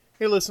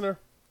Hey, listener.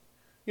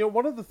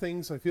 One of the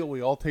things I feel we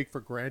all take for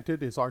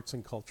granted is arts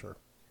and culture.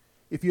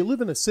 If you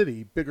live in a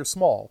city, big or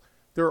small,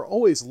 there are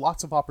always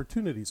lots of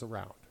opportunities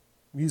around.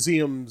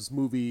 Museums,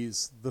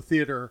 movies, the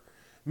theater,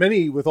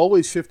 many with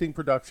always shifting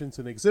productions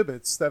and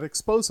exhibits that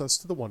expose us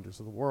to the wonders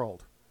of the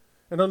world.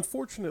 And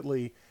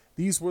unfortunately,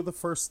 these were the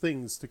first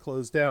things to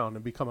close down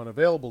and become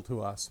unavailable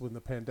to us when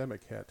the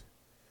pandemic hit.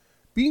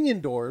 Being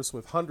indoors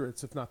with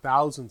hundreds, if not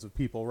thousands of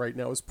people right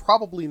now is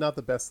probably not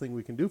the best thing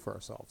we can do for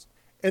ourselves.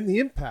 And the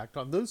impact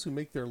on those who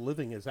make their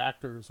living as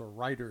actors or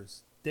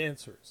writers,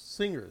 dancers,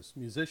 singers,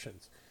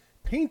 musicians,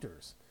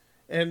 painters,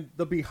 and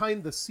the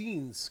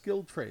behind-the-scenes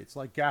skilled trades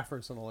like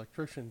gaffers and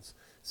electricians,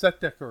 set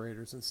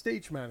decorators, and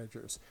stage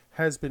managers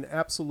has been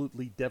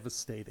absolutely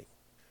devastating.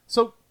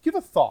 So give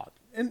a thought,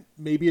 and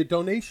maybe a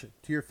donation,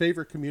 to your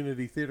favorite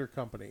community theater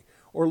company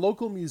or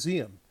local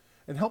museum,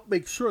 and help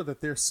make sure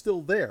that they're still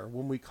there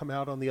when we come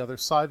out on the other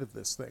side of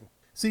this thing.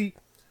 See,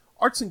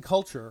 arts and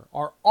culture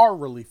are our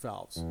relief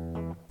valves,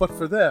 but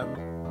for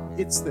them,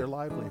 it's their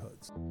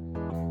livelihoods.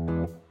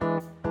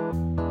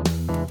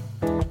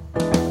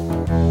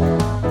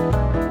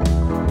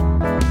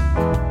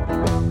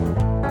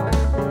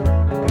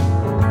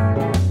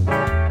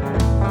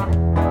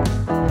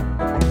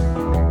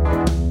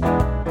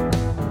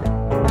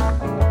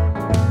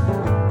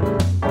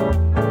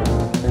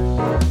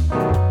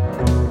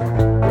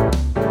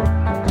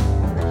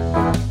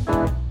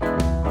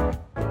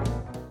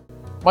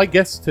 My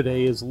guest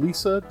today is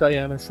Lisa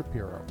Diana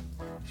Shapiro.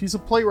 She's a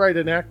playwright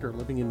and actor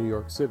living in New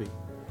York City.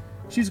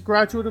 She's a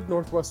graduate of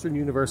Northwestern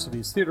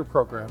University's theater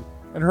program,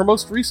 and her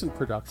most recent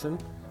production,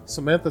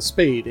 Samantha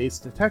Spade, Ace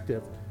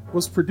Detective,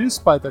 was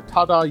produced by the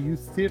Tada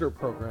Youth Theater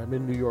Program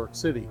in New York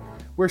City,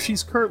 where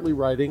she's currently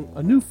writing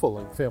a new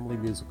full-length family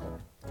musical.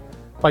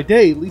 By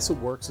day, Lisa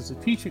works as a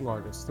teaching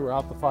artist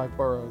throughout the 5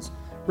 boroughs,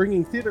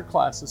 bringing theater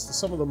classes to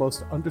some of the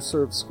most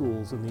underserved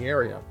schools in the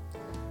area.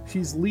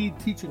 She's lead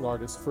teaching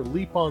artist for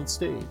Leap on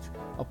Stage,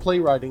 a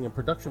playwriting and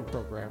production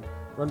program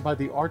run by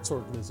the arts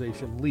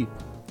organization Leap.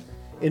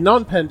 In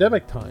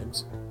non-pandemic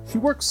times, she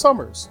works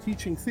summers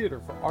teaching theater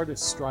for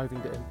artists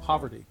striving to end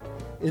poverty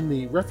in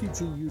the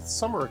Refugee Youth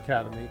Summer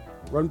Academy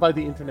run by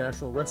the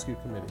International Rescue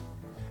Committee,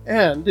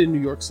 and in New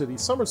York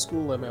City's Summer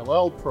School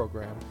MLL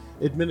program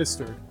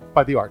administered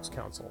by the Arts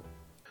Council.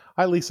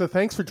 Hi, Lisa.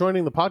 Thanks for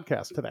joining the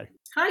podcast today.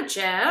 Hi,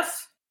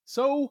 Jeff.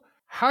 So,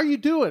 how are you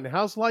doing?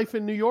 How's life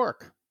in New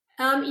York?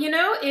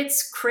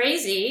 It's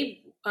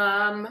crazy.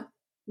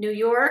 New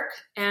York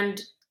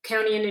and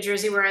county in New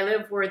Jersey where I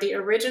live were the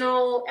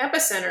original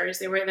epicenters.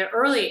 They were the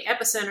early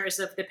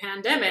epicenters of the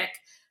pandemic,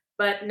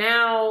 but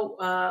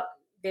now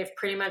they've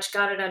pretty much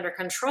got it under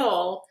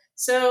control.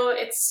 So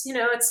it's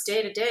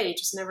day to day. You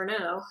just never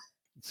know.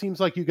 It seems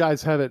like you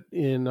guys have it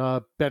in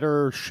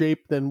better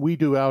shape than we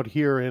do out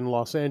here in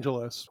Los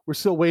Angeles. We're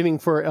still waiting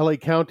for LA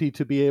County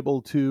to be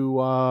able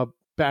to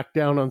back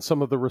down on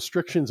some of the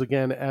restrictions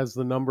again as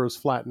the numbers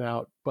flatten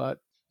out. But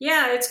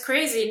yeah, it's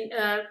crazy.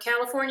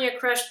 California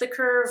crushed the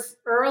curve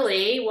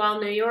early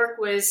while New York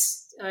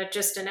was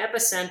just an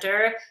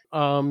epicenter.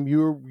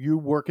 You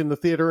work in the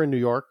theater in New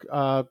York.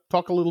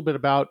 Talk a little bit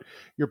about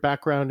your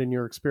background and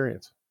your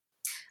experience.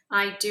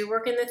 I do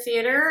work in the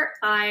theater.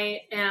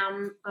 I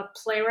am a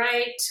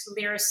playwright,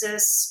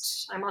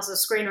 lyricist. I'm also a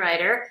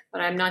screenwriter,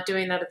 but I'm not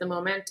doing that at the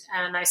moment.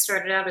 And I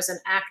started out as an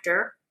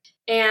actor.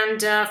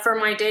 And for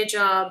my day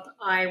job,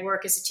 I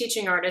work as a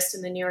teaching artist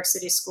in the New York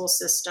City school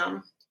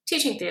system,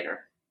 teaching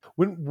theater.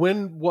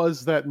 When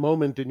was that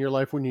moment in your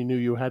life when you knew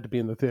you had to be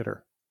in the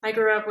theater? I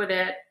grew up with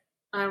it.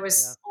 I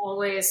was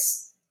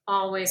always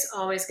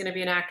going to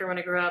be an actor when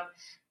I grew up.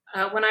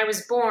 When I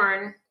was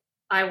born,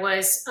 I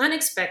was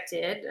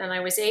unexpected, and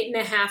I was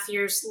 8.5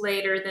 years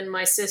later than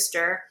my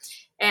sister.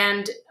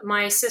 And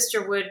my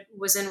sister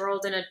was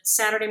enrolled in a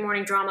Saturday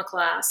morning drama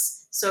class.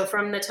 So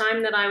from the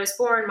time that I was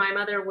born, my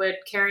mother would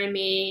carry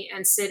me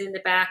and sit in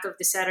the back of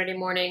the Saturday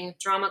morning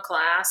drama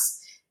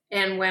class.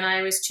 And when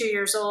I was 2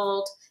 years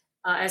old,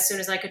 as soon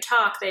as I could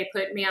talk, they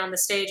put me on the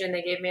stage and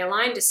they gave me a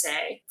line to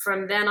say.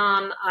 From then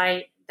on,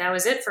 that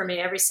was it for me.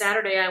 Every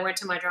Saturday I went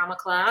to my drama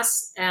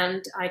class,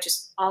 and I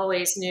just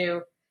always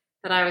knew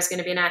that I was going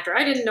to be an actor.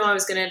 I didn't know I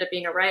was going to end up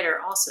being a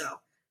writer also,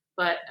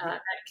 but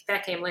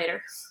that came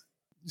later.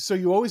 So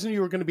you always knew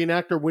you were going to be an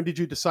actor. When did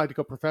you decide to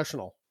go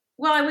professional?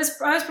 Well, I was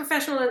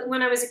professional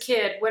when I was a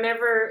kid.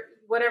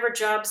 Whatever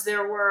jobs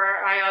there were,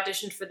 I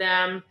auditioned for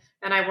them,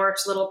 and I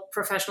worked little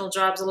professional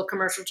jobs, little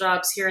commercial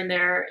jobs here and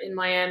there in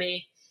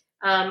Miami.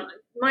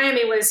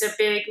 Miami Beach was a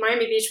big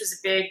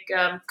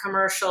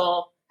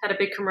had a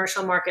big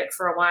commercial market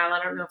for a while.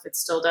 I don't know if it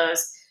still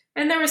does.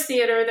 And there was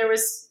theater. There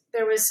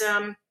was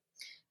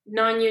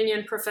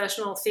non-union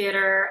professional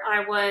theater.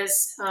 I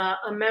was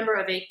a member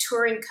of a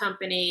touring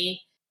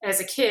company as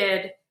a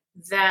kid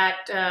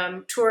that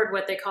toured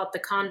what they called the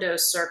condo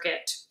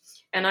circuit.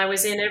 And I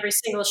was in every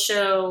single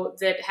show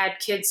that had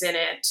kids in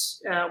it,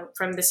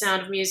 from The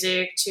Sound of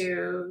Music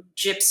to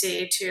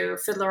Gypsy to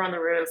Fiddler on the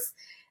Roof.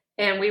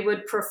 And we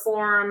would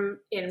perform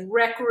in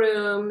rec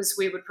rooms.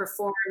 We would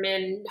perform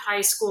in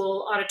high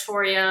school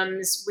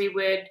auditoriums. We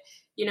would,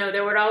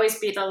 there would always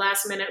be the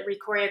last minute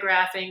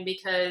re-choreographing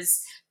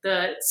because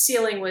the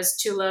ceiling was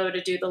too low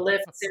to do the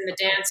lifts in the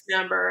dance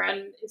number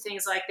and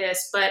things like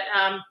this. But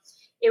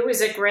it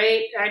was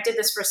I did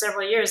this for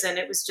several years, and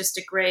it was just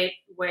a great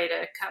way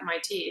to cut my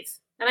teeth.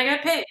 And I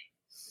got paid.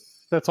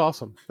 That's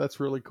awesome. That's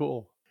really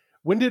cool.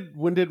 When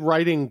did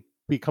writing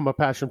become a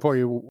passion for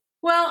you?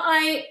 Well,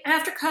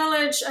 after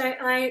college,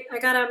 I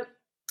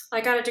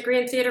got a degree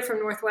in theater from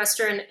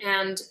Northwestern,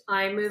 and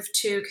I moved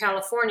to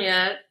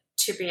California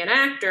to be an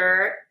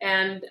actor,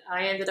 and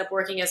I ended up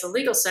working as a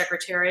legal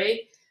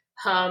secretary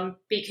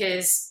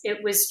because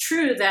it was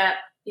true that,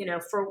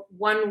 for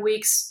 1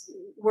 week's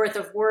worth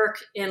of work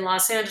in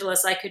Los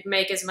Angeles, I could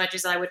make as much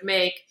as I would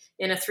make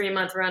in a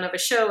 3-month run of a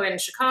show in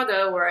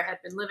Chicago, where I had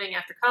been living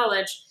after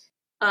college.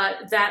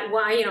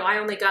 I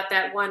only got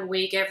that 1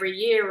 week every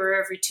year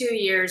or every 2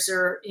 years,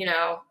 or,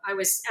 I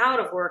was out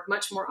of work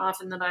much more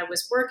often than I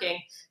was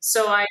working.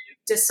 So I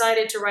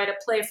decided to write a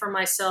play for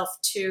myself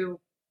to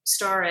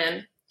star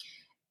in.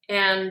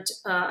 And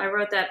I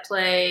wrote that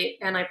play,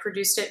 and I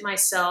produced it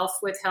myself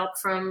with help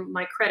from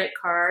my credit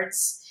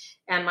cards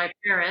and my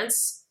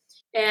parents.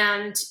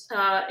 And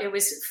it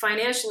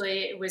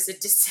was a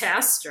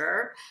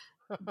disaster.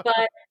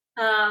 But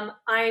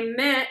I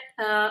met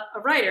a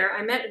writer.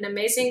 I met an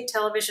amazing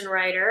television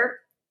writer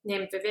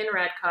named Vivian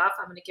Radkoff.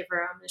 I'm going to give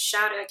her a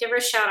shout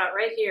out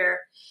right here.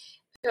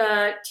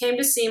 Came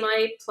to see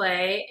my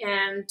play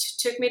and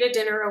took me to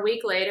dinner a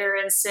week later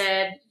and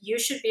said, "You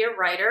should be a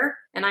writer,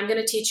 and I'm going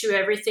to teach you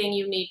everything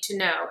you need to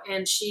know."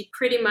 And she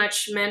pretty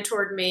much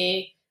mentored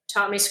me,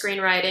 taught me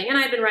screenwriting. And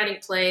I'd been writing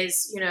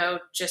plays,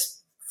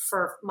 just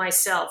for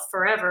myself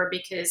forever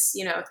because,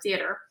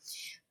 theater.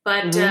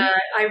 But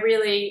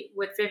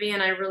with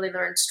Vivian, I really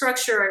learned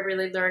structure. I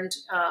really learned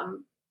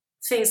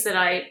things that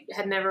I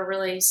had never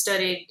really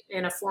studied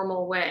in a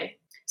formal way.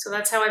 So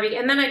that's how I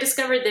began. And then I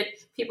discovered that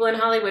people in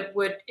Hollywood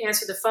would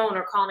answer the phone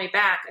or call me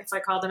back if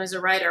I called them as a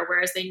writer,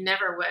 whereas they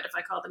never would if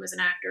I called them as an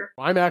actor.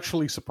 I'm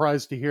actually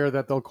surprised to hear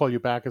that they'll call you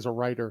back as a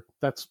writer.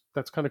 That's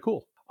kind of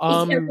cool.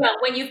 Well,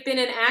 when you've been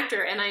an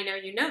actor, and I know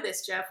you know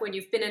this, Jeff, when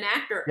you've been an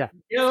actor, yeah.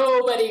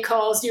 Nobody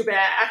calls you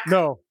back.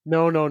 No.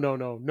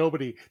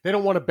 Nobody. They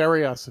don't want to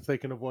bury us if they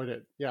can avoid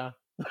it. Yeah.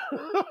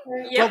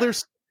 Yeah. Well,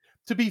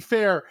 to be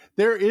fair,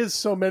 there is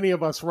so many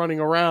of us running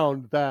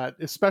around that,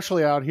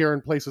 especially out here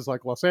in places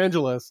like Los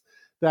Angeles,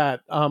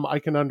 that I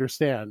can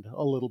understand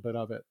a little bit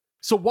of it.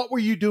 So what were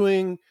you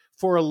doing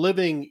for a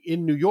living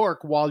in New York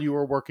while you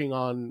were working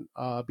on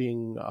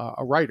being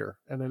a writer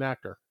and an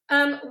actor?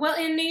 Well,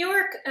 in New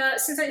York,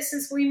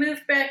 since we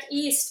moved back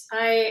east,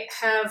 I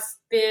have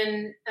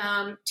been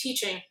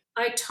teaching.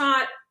 I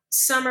taught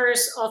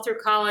summers all through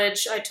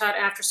college. I taught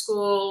after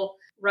school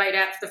right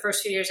after the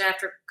first few years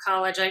after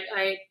college.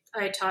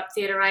 I taught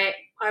theater. I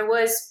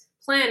was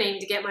planning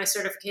to get my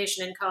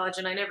certification in college,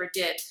 and I never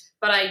did.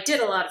 But I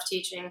did a lot of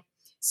teaching.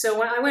 So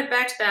when I went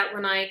back to that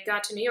when I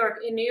got to New York.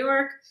 In New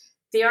York,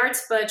 the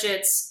arts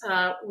budgets,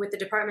 with the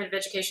Department of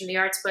Education, the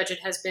arts budget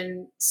has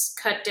been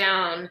cut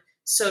down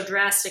so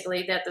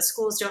drastically that the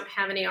schools don't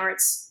have any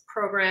arts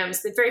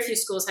programs. Very few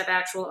schools have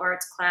actual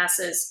arts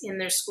classes in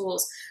their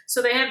schools.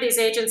 So they have these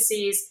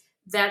agencies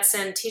that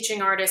send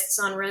teaching artists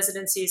on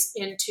residencies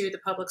into the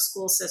public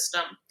school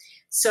system.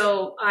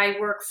 So I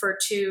work for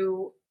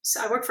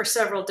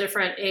several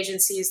different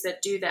agencies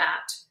that do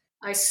that.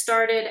 I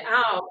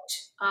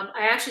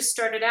actually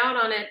started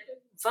out on it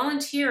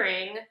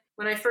volunteering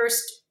when I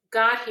first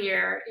got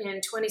here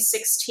in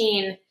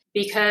 2016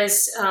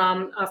 because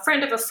a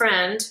friend of a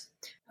friend,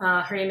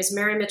 her name is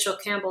Mary Mitchell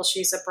Campbell.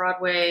 She's a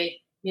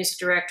Broadway music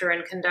director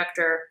and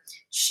conductor.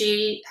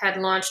 She had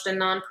launched a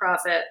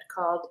nonprofit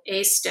called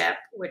A-STEP,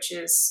 which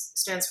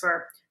stands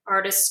for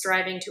Artists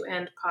Striving to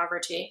End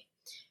Poverty.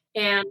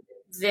 And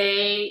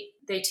they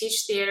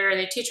teach theater,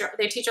 they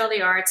teach all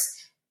the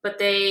arts, but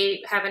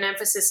they have an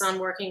emphasis on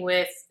working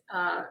with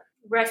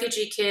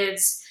refugee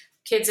kids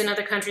in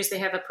other countries. They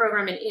have a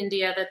program in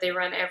India that they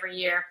run every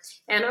year.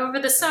 And over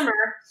the summer,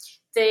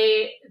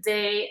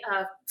 they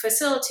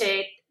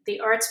facilitate the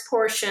arts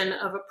portion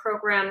of a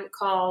program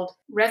called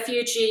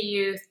Refugee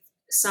Youth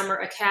Summer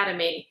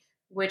Academy,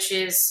 which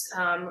is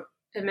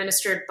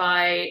administered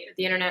by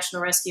the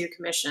International Rescue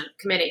Committee.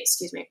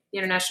 The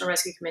International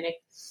Rescue Committee.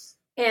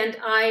 And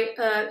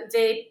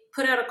they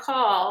put out a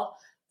call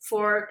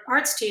for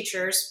arts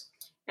teachers,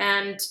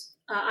 and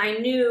I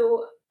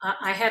knew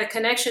I had a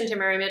connection to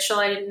Mary Mitchell.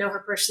 I didn't know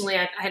her personally.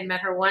 I had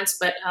met her once,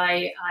 but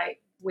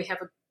we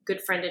have a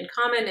good friend in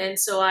common, and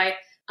so I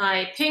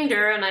pinged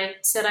her and I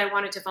said I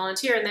wanted to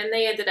volunteer, and then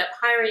they ended up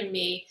hiring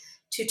me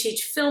to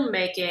teach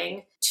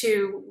filmmaking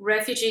to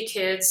refugee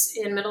kids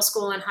in middle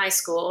school and high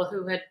school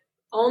who had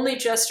only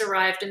just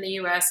arrived in the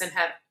U.S. and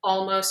had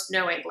almost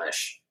no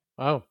English.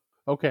 Oh,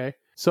 okay.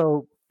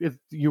 So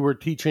you were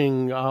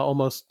teaching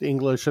almost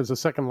English as a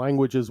second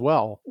language as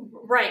well.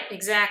 Right,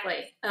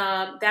 exactly.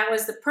 That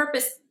was the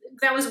purpose.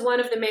 That was one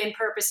of the main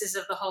purposes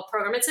of the whole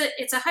program.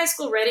 It's a high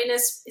school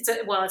readiness. It's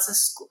a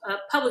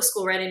public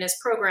school readiness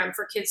program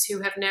for kids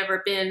who have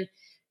never been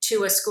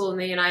to a school in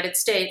the United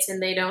States,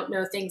 and they don't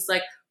know things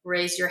like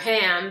raise your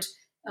hand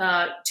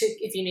to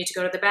if you need to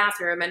go to the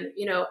bathroom, and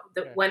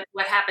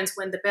what happens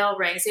when the bell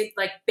rings,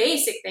 like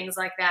basic things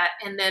like that,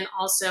 and then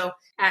also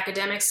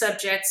academic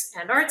subjects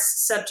and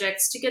arts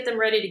subjects to get them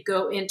ready to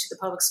go into the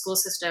public school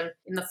system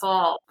in the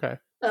fall. Okay.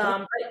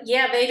 But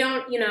yeah, they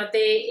don't,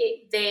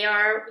 they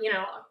are,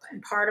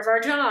 and part of our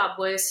job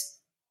was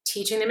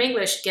teaching them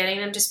English, getting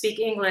them to speak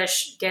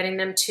English, getting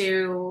them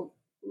to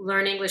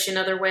learn English in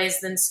other ways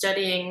than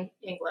studying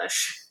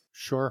English.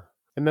 Sure.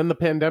 And then the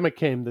pandemic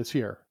came this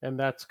year, and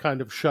that's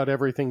kind of shut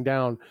everything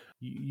down.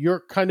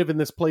 You're kind of in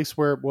this place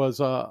where it was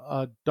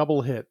a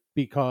double hit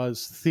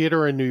because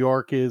theater in New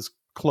York is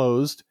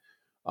closed,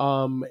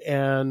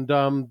 and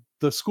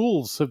the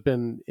schools have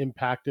been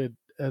impacted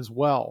as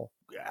well.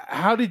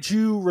 How did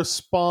you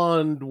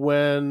respond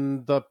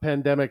when the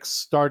pandemic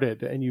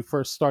started and you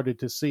first started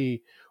to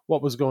see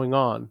what was going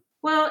on?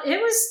 Well, it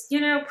was,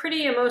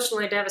 pretty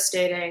emotionally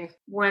devastating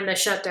when the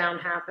shutdown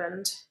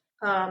happened.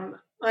 I'm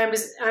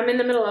in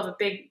the middle of a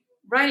big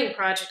writing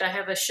project. I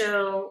have a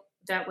show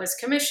that was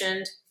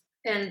commissioned,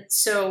 and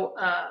so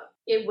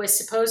it was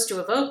supposed to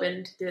have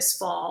opened this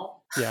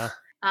fall. Yeah.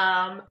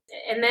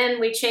 And then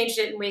we changed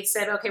it and we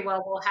said, okay,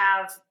 well, we'll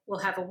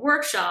have a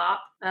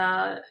workshop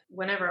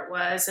whenever it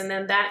was, and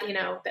then that,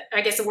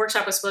 I guess the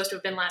workshop was supposed to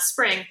have been last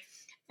spring.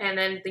 And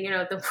then,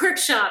 the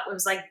workshop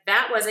was like,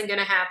 that wasn't going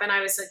to happen.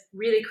 I was like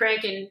really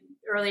cranking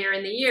earlier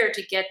in the year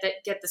to get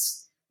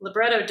this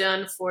libretto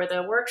done for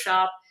the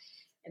workshop.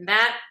 And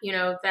that,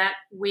 that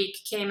week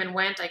came and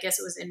went. I guess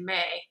it was in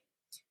May.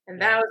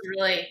 And that was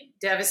really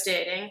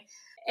devastating.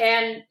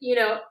 And,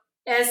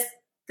 as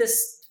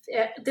this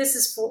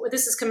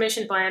is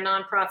commissioned by a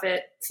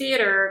nonprofit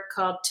theater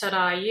called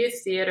Tada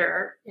Youth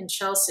Theater in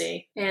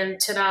Chelsea, and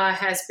Tada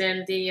has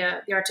been the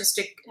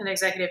artistic and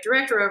executive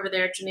director over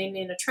there.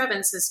 Janina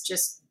Trevins has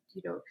just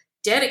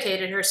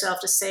dedicated herself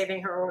to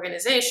saving her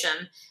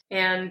organization,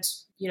 and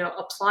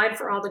applied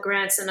for all the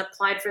grants and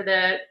applied for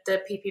the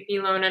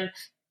PPP loan, and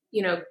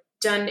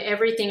done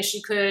everything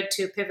she could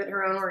to pivot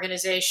her own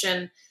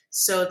organization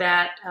so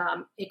that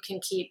it can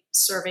keep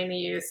serving the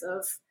youth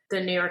of the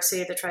New York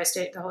City,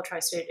 the whole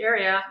tri-state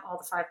area, all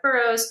the 5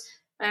 boroughs.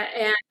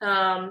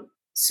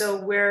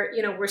 So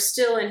we're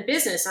still in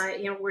business.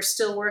 We're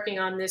still working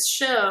on this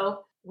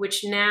show,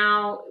 which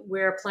now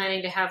we're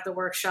planning to have the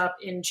workshop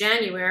in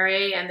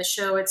January, and the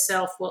show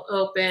itself will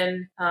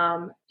open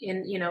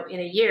in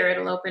a year.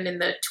 It'll open in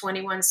the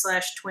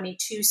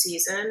 21/22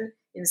 season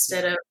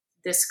instead of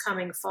this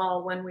coming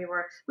fall, when we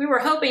were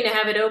hoping to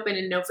have it open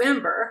in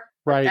November.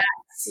 Right.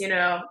 That's,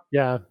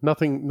 Yeah.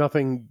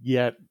 Nothing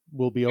yet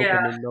will be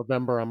open in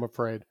November, I'm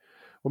afraid.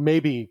 Well,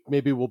 maybe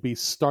we'll be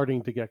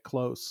starting to get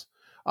close.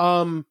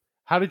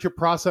 How did your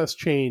process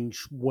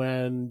change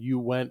when you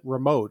went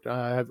remote?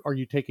 Are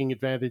you taking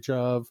advantage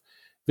of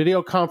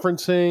video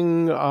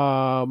conferencing?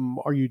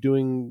 Are you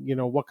doing,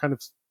 what kind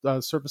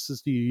of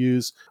services do you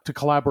use to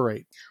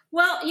collaborate?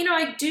 Well,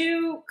 I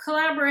do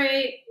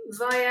collaborate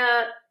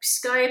via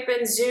Skype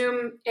and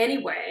Zoom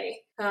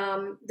anyway.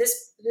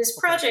 This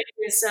project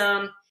is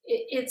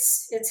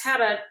it's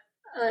had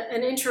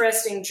an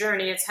interesting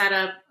journey. It's had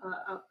a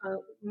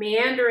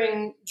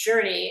meandering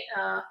journey.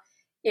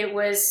 It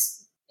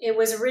was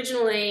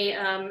originally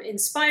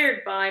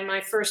inspired by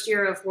my first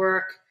year of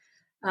work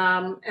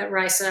at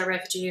RISA,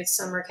 Refugee Youth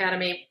Summer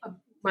Academy,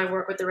 my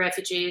work with the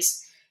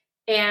refugees.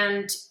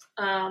 And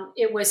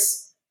it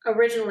was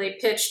originally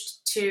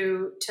pitched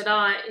to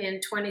Tada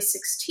in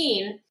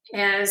 2016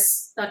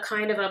 as a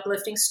kind of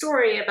uplifting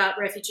story about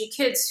refugee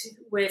kids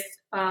with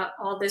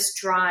all this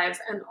drive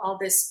and all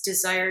this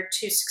desire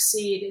to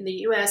succeed in the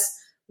U.S.,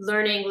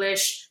 learn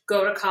English,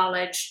 go to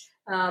college,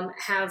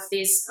 have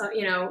these,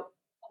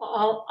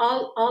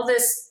 all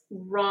this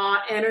raw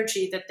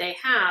energy that they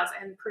have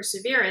and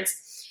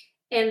perseverance.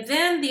 And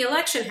then the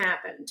election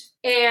happened,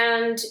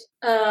 and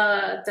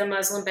the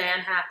Muslim ban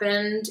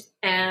happened,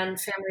 and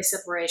family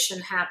separation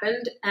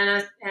happened,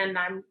 and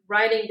I'm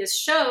writing this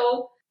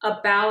show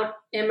about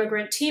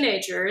immigrant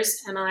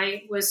teenagers, and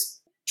I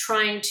was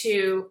trying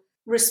to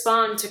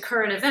respond to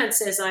current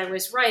events as I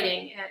was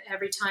writing.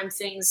 Every time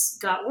things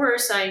got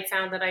worse, I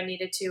found that I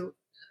needed to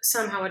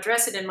somehow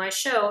address it in my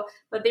show.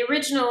 But the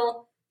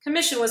original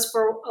commission was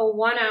for a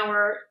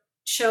 1-hour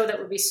show that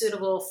would be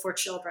suitable for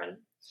children.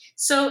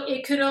 So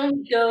it could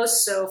only go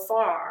so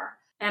far.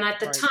 And at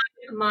the time,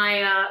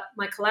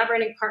 my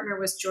collaborating partner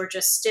was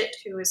Georgia Stitt,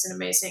 who is an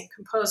amazing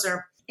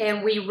composer.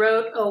 And we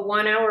wrote a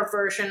 1-hour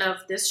version of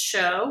this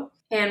show.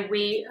 And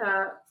we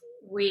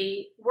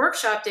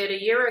workshopped it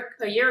a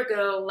year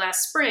ago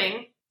last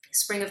spring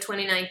of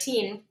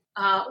 2019,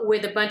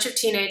 with a bunch of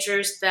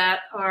teenagers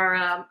that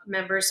are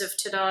members of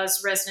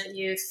Tada's Resident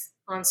Youth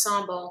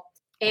Ensemble.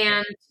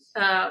 And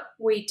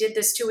we did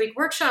this 2-week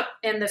workshop,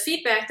 and the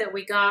feedback that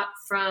we got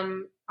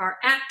from our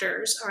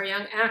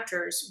young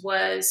actors,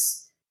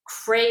 was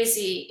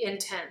crazy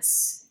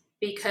intense,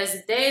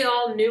 because they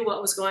all knew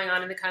what was going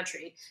on in the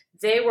country.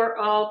 They were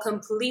all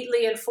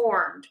completely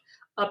informed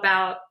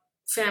about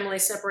family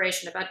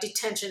separation, about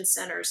detention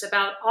centers,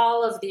 about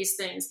all of these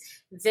things.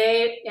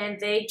 They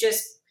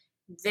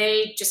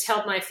they just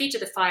held my feet to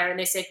the fire and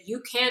they said,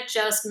 you can't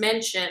just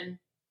mention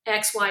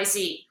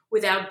XYZ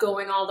without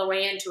going all the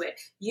way into it.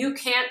 You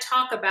can't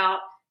talk about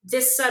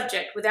this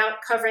subject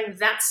without covering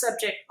that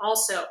subject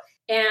also.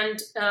 And,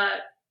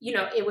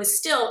 it was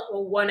still a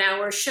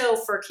 1-hour show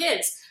for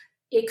kids.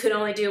 It could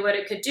only do what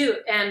it could do.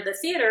 And the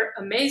theater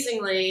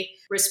amazingly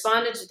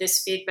responded to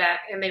this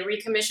feedback, and they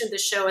recommissioned the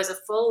show as a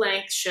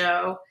full-length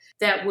show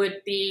that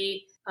would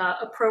be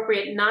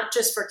appropriate not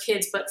just for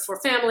kids, but for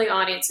family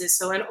audiences,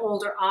 so an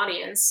older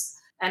audience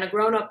and a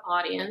grown-up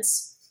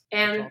audience.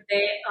 And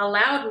they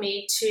allowed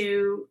me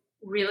to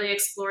really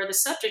explore the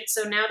subject.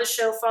 So now the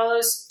show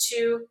follows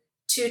two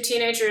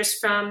teenagers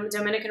from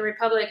Dominican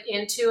Republic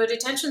into a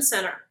detention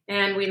center.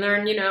 And we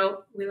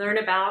learn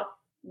about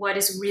what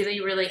is really,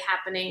 really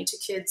happening to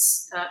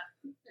kids,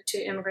 to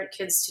immigrant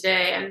kids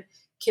today, and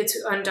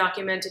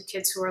undocumented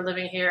kids who are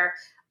living here.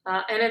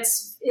 And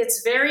it's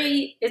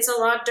a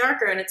lot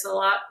darker, and it's a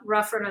lot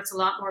rougher, and it's a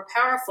lot more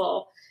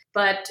powerful.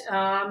 But,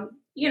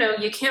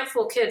 you can't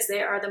fool kids.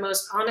 They are the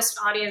most honest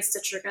audience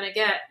that you're going to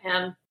get.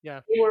 And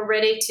they were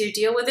ready to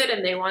deal with it,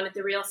 and they wanted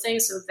the real thing.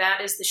 So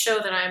that is the show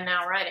that I am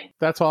now writing.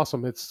 That's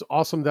awesome. It's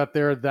awesome that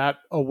they're that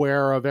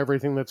aware of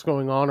everything that's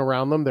going on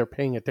around them. They're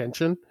paying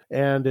attention.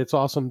 And it's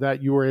awesome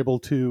that you were able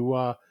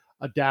to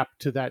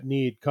adapt to that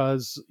need,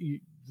 because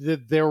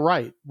they're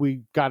right.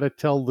 We got to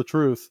tell the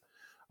truth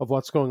of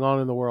what's going on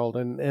in the world.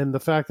 And the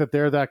fact that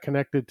they're that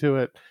connected to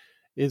it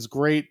is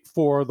great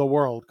for the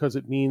world, because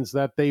it means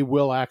that they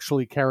will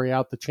actually carry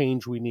out the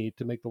change we need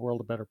to make the world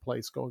a better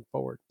place going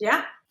forward.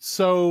 Yeah.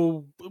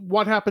 So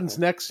what happens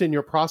next in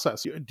your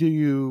process? Do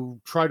you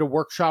try to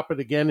workshop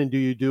it again, and do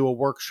you do a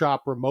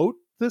workshop remote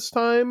this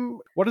time?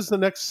 What does the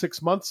next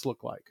 6 months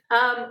look like?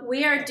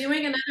 We are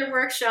doing another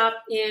workshop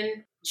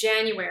in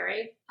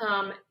January,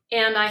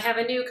 and I have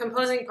a new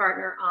composing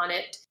partner on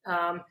it.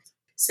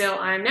 So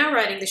I'm now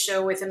writing the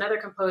show with another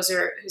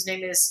composer whose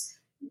name is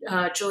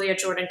Julia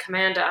Jordan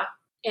Commanda.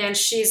 And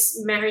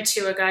she's married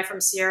to a guy from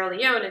Sierra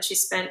Leone, and she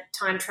spent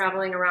time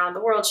traveling around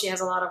the world. She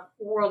has a lot of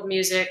world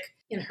music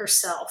in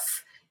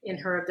herself, in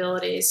her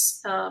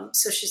abilities.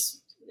 So she's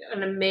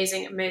an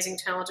amazing, amazing,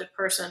 talented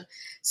person.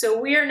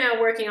 So we are now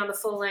working on the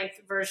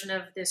full-length version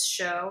of this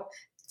show.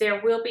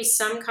 There will be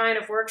some kind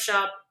of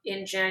workshop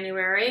in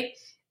January.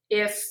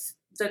 If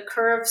the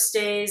curve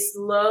stays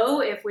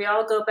low, if we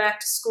all go back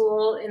to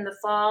school in the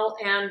fall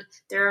and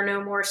there are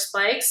no more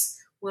spikes,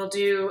 we'll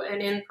do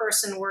an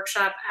in-person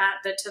workshop at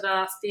the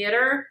Tada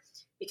Theater,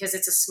 because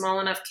it's a small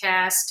enough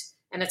cast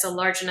and it's a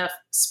large enough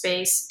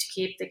space to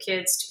keep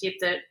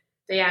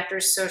the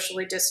actors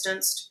socially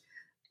distanced.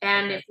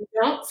 And if we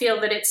don't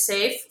feel that it's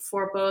safe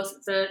for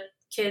both the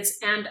kids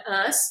and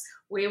us,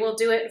 we will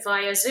do it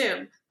via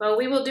Zoom. But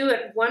we will do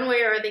it one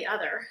way or the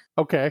other.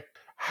 Okay.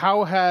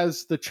 How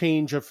has the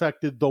change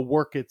affected the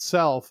work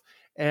itself,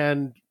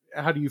 and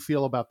how do you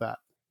feel about that?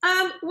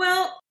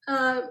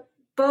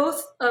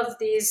 Both of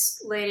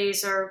these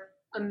ladies are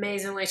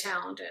amazingly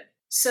talented.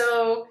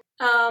 So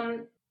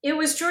it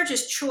was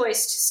George's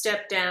choice to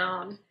step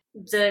down.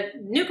 The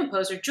new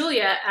composer,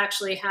 Julia,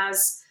 actually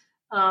has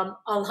a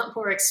lot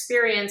more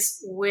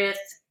experience with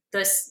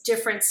the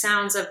different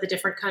sounds of the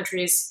different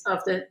countries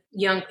of the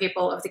young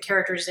people, of the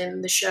characters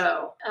in the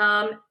show.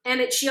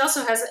 She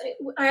also has,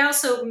 I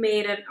also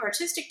made an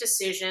artistic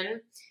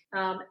decision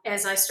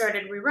as I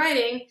started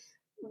rewriting,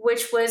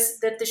 which was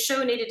that the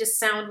show needed to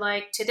sound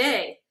like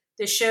today.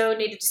 The show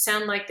needed to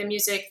sound like the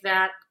music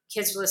that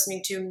kids are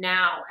listening to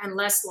now, and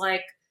less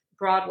like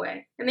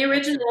Broadway. And the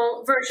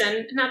original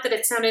version, not that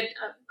it sounded,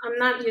 I'm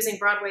not using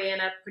Broadway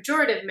in a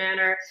pejorative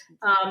manner,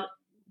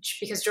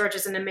 because George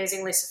is an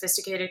amazingly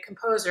sophisticated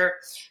composer,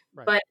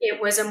 right. But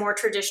it was a more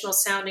traditional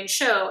sounding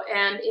show,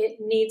 and it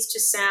needs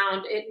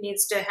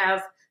to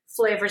have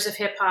flavors of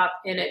hip hop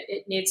in it.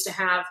 It needs to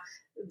have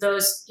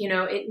those,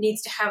 it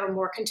needs to have a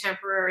more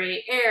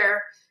contemporary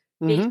air,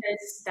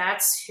 because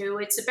that's who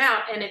it's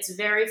about. And it's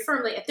very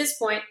firmly at this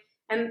point,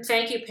 and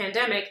thank you,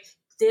 pandemic,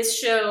 this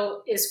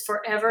show is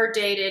forever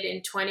dated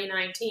in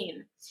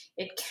 2019.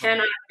 It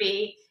cannot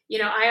be,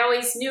 I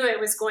always knew it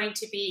was going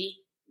to be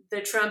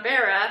the Trump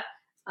era.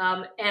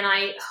 And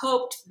I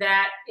hoped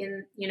that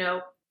in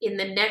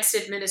the next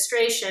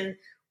administration,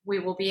 we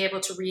will be able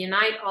to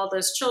reunite all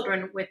those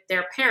children with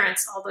their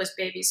parents, all those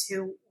babies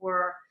who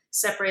were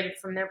separated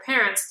from their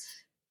parents.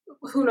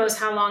 Who knows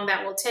how long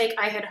that will take?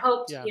 I had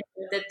hoped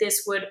that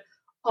this would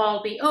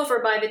all be over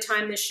by the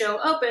time the show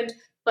opened.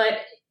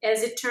 But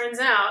as it turns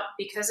out,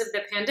 because of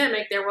the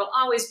pandemic, there will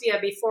always be a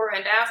before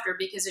and after,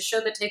 because a show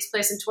that takes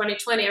place in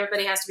 2020,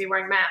 everybody has to be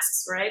wearing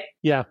masks, right?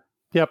 Yeah.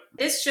 Yep.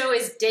 This show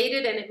is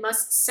dated, and it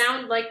must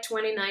sound like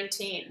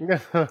 2019.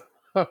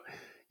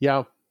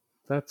 Yeah,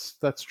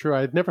 that's true.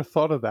 I had never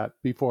thought of that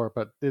before,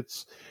 but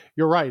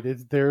you're right.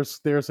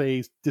 There's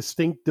a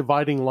distinct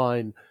dividing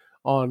line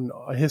on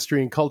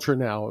history and culture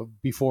now,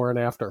 before and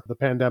after the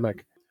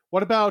pandemic.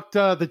 What about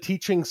the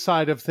teaching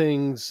side of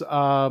things?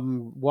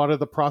 What do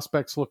the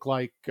prospects look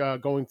like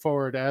going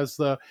forward as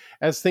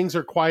things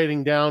are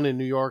quieting down in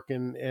New York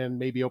and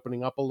maybe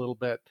opening up a little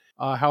bit?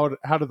 How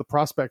do the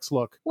prospects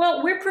look?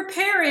 Well, we're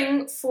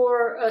preparing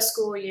for a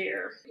school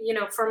year.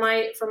 For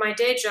my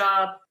day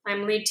job,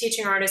 I'm lead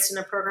teaching artist in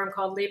a program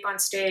called Leap on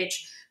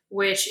Stage,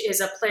 which is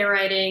a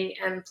playwriting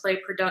and play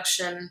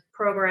production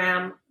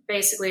program.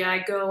 Basically,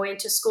 I go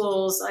into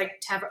schools. I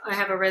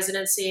have a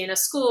residency in a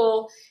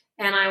school,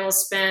 and I will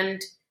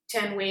spend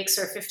 10 weeks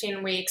or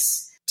 15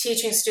 weeks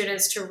teaching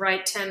students to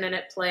write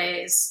 10-minute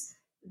plays.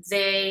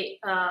 They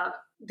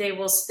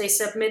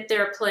submit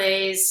their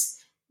plays.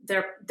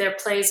 Their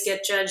plays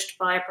get judged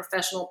by a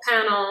professional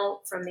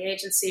panel from the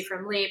agency,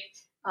 from LEAP.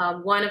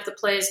 One of the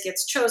plays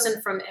gets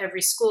chosen from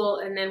every school,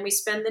 and then we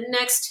spend the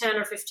next 10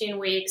 or 15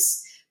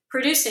 weeks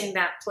producing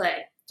that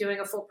play, doing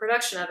a full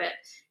production of it.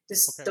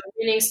 The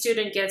winning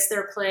student gets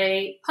their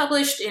play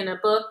published in a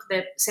book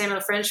that Samuel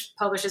French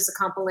publishes, a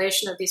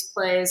compilation of these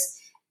plays,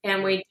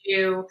 and we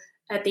do,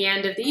 at the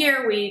end of the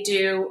year, we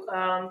do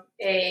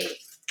a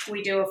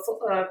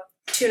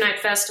 2-night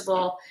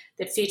festival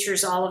that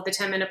features all of the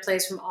 10-minute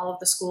plays from all of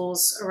the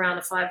schools around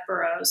the 5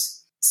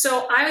 boroughs.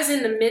 So I was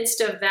in the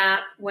midst of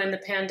that when the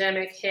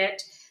pandemic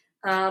hit,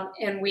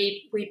 and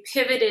we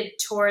pivoted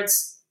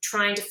towards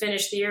trying to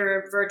finish the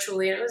year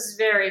virtually, and it was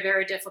very,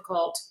 very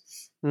difficult.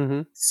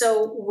 Mm-hmm.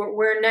 So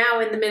we're now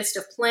in the midst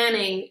of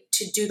planning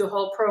to do the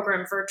whole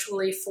program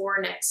virtually for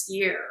next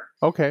year.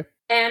 Okay.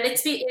 And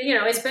it's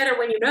better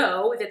when you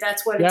know that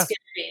that's what it's going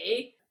to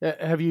be.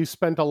 Have you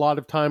spent a lot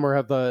of time, or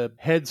have the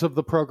heads of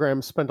the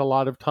program spent a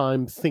lot of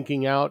time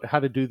thinking out how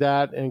to do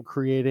that and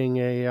creating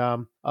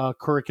a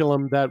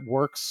curriculum that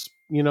works,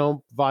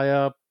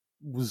 via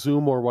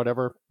Zoom or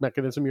whatever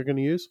mechanism you're going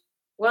to use?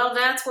 Well,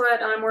 that's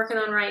what I'm working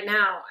on right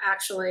now,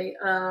 actually.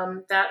 I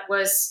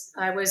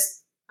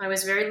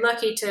was very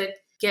lucky to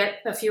get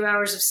a few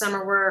hours of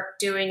summer work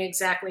doing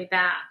exactly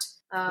that.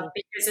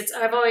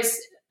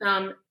 Because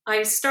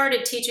I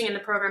started teaching in the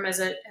program as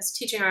a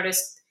teaching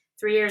artist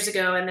 3 years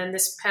ago. And then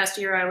this past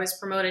year I was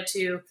promoted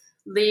to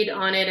lead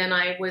on it. And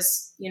I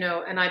was,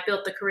 and I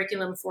built the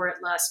curriculum for it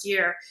last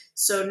year.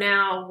 So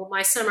now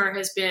my summer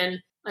has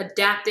been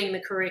adapting the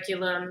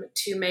curriculum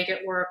to make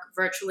it work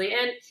virtually.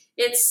 And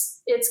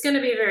it's going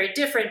to be very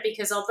different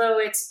because although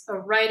it's a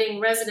writing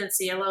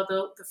residency,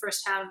 although the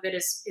first half of it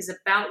is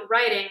about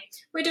writing,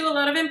 we do a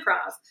lot of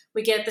improv.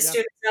 We get the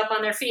students up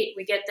on their feet.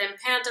 We get them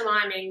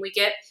pantomiming. We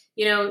get,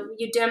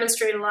 you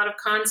demonstrate a lot of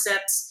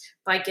concepts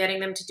by getting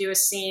them to do a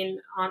scene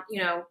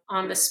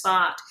on the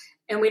spot.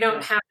 And we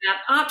don't have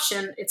that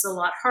option. It's a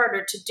lot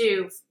harder to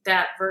do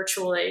that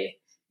virtually.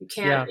 You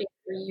can't,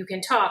 you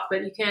can talk,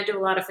 but you can't do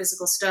a lot of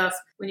physical stuff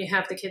when you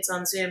have the kids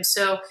on Zoom.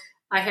 So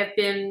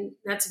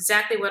that's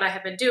exactly what I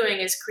have been doing,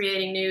 is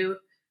creating new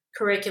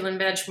curriculum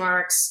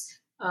benchmarks,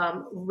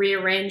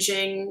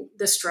 rearranging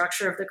the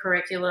structure of the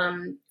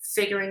curriculum,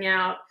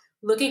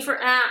 looking for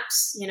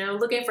apps,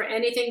 looking for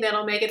anything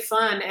that'll make it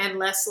fun and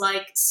less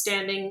like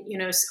standing,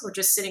 or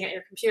just sitting at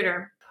your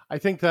computer. I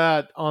think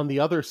that on the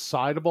other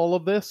side of all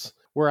of this,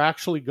 we're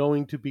actually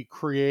going to be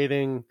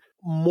creating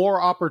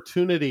more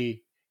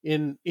opportunity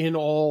in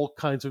all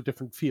kinds of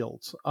different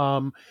fields.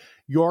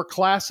 Your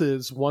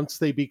classes, once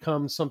they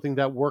become something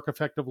that work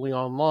effectively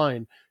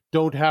online,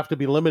 don't have to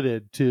be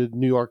limited to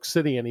New York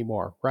City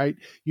anymore, right?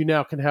 You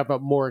now can have a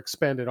more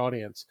expanded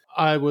audience.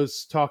 I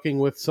was talking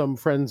with some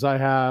friends I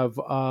have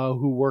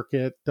who work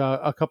at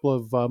a couple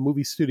of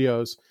movie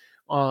studios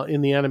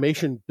in the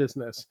animation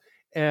business.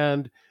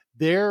 And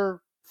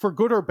they're, for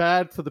good or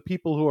bad for the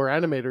people who are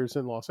animators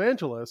in Los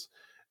Angeles,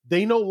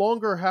 they no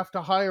longer have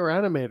to hire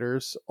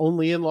animators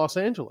only in Los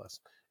Angeles.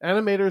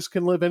 Animators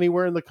can live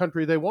anywhere in the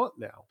country they want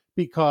now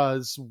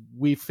because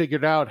we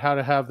figured out how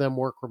to have them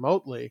work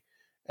remotely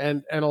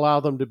and allow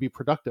them to be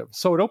productive.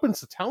 So it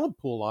opens the talent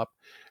pool up.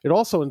 It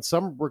also, in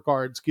some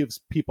regards, gives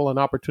people an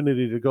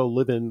opportunity to go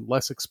live in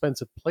less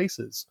expensive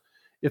places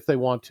if they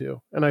want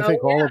to. And I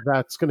think all of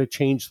that's going to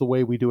change the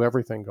way we do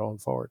everything going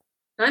forward.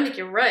 I think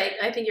you're right.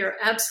 I think you're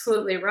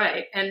absolutely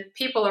right. And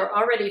people are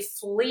already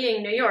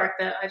fleeing New York.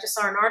 I just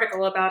saw an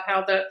article about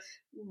how the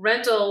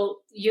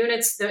rental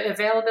units, the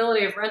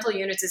availability of rental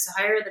units is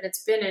higher than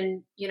it's been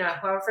in,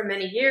 however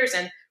many years.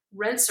 And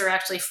rents are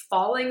actually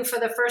falling for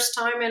the first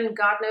time in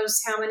God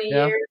knows how many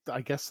years. I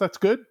guess that's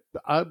good.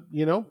 I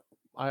know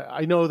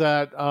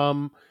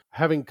that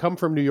having come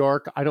from New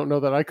York, I don't know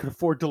that I could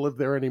afford to live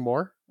there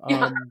anymore.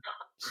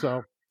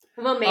 So,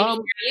 well,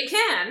 maybe you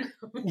can.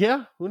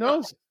 Yeah, who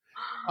knows?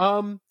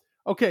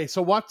 Okay,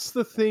 so what's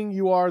the thing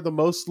you are the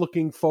most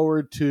looking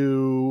forward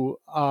to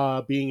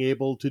being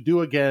able to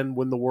do again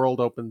when the world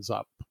opens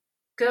up?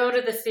 Go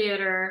to the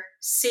theater,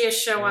 see a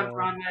show on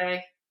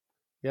Broadway.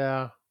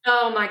 Yeah.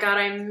 Oh my God,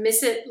 I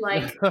miss it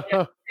like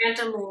a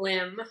phantom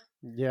limb.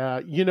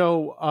 Yeah,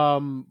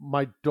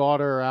 my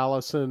daughter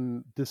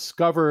Allison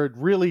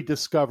really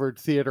discovered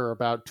theater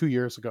about 2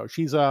 years ago.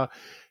 She's a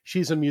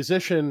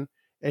musician,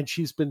 and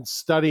she's been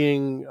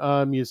studying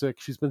music.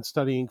 She's been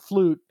studying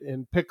flute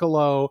and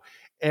piccolo,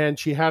 and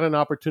she had an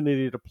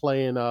opportunity to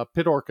play in a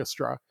pit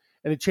orchestra,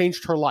 and it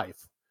changed her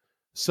life.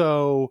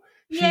 So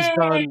she's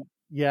done,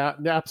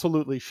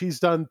 absolutely. She's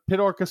done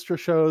pit orchestra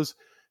shows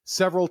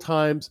several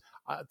times.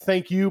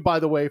 Thank you, by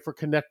the way, for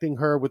connecting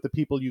her with the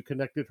people you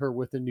connected her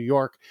with in New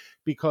York,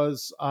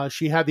 because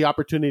she had the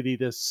opportunity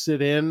to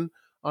sit in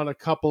on a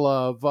couple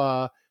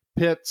of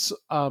pits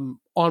on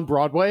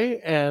Broadway.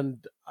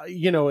 And,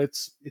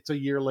 it's a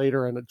year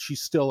later and she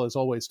still is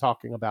always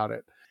talking about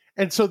it.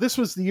 And so this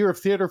was the year of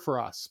theater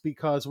for us,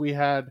 because we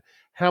had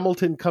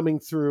Hamilton coming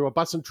through, a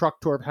bus and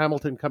truck tour of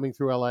Hamilton coming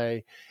through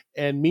LA,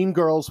 and Mean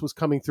Girls was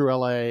coming through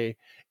LA.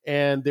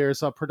 And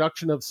there's a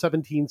production of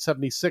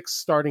 1776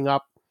 starting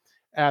up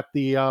at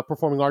the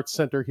Performing Arts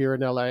Center here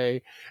in LA.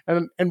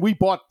 And we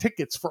bought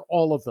tickets for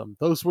all of them.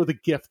 Those were the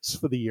gifts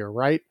for the year,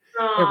 right?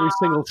 Aww.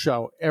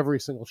 Every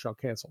single show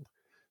canceled.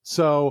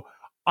 So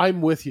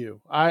I'm with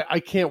you.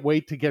 I can't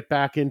wait to get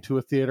back into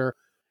a theater.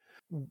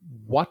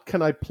 What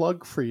can I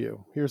plug for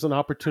you? Here's an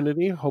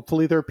opportunity.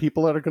 Hopefully there are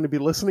people that are going to be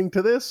listening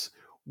to this.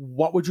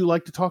 What would you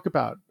like to talk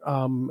about?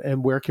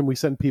 And where can we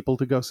send people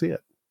to go see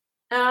it?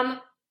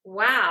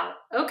 Wow.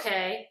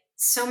 Okay.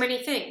 So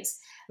many things.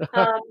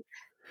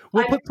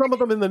 We'll put some of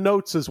them in the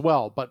notes as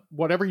well, but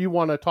whatever you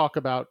want to talk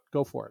about,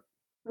 go for it.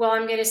 Well,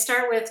 I'm going to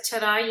start with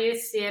Tada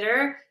Youth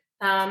Theater,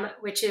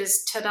 which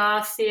is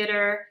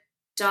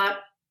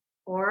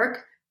tadatheater.org.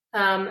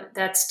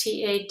 That's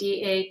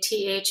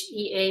TADATHEATER.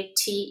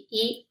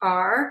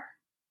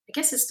 I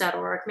guess it's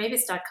 .org. Maybe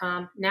it's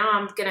 .com. Now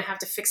I'm going to have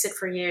to fix it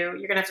for you.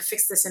 You're going to have to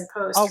fix this in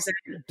post.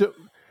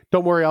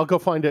 Don't worry. I'll go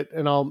find it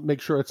and I'll make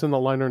sure it's in the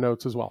liner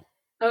notes as well.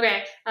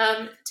 Okay.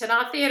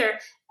 Tada Theater.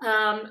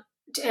 And,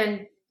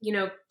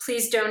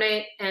 please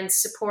donate and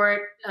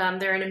support.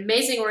 They're an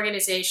amazing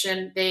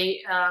organization.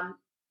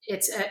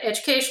 It's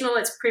educational.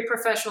 It's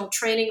pre-professional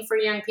training for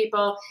young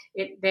people.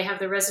 They have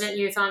the Resident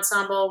Youth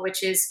Ensemble,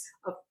 which is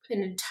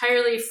an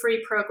entirely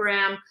free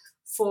program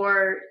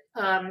for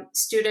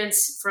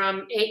students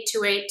from 8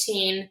 to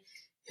 18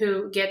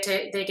 who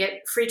they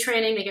get free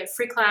training, they get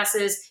free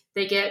classes,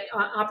 they get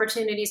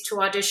opportunities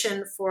to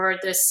audition for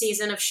the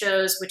season of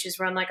shows, which is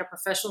run like a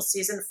professional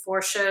season,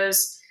 4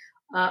 shows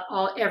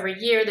every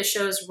year. The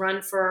shows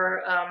run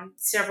for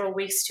several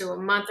weeks to a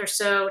month or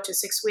so to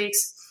 6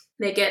 weeks.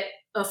 They get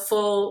a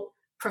full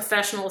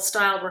professional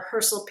style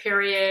rehearsal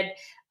period.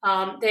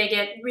 They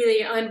get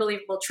really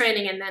unbelievable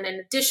training. And then in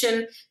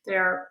addition,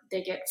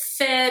 they get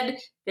fed,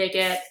 they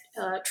get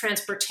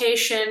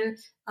transportation,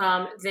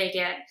 they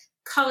get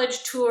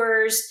college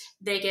tours,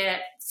 they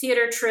get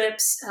theater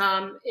trips.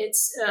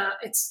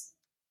 It's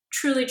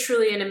truly,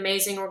 truly an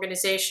amazing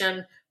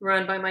organization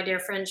run by my dear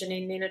friend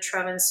Janine Nina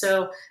Trevin.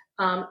 So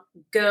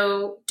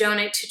go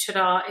donate to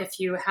Tada if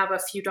you have a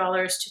few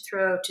dollars to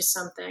throw to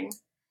something.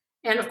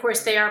 And of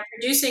course, they are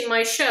producing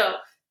my show,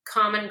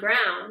 Common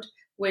Ground,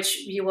 which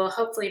you will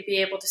hopefully be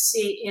able to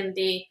see in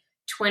the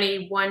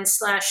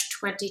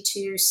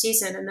 21/22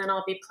 season. And then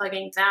I'll be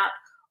plugging that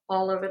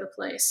all over the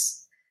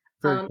place.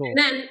 Cool. And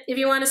then if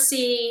you want to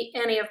see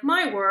any of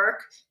my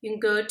work, you can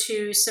go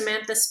to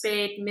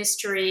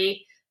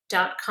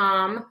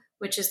SamanthaSpadeMystery.com,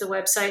 which is the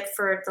website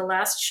for the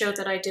last show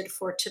that I did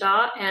for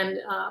Tada.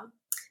 And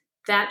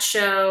that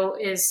show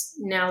is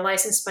now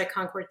licensed by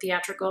Concord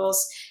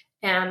Theatricals.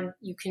 And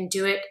you can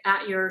do it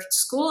at your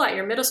school, at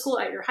your middle school,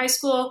 at your high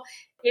school.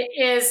 It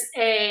is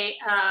a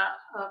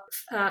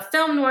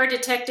film noir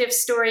detective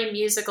story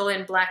musical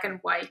in black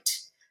and white.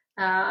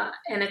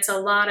 And it's a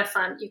lot of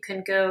fun. You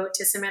can go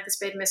to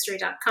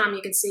SamanthaSpadeMystery.com.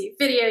 You can see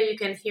video. You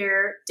can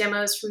hear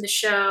demos from the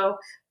show.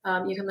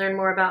 You can learn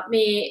more about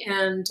me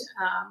and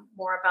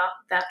more about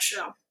that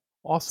show.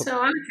 Awesome. So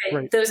I would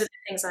say those are the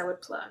things I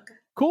would plug.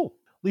 Cool.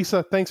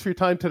 Lisa, thanks for your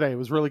time today. It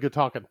was really good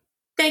talking.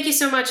 Thank you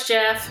so much,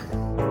 Jeff.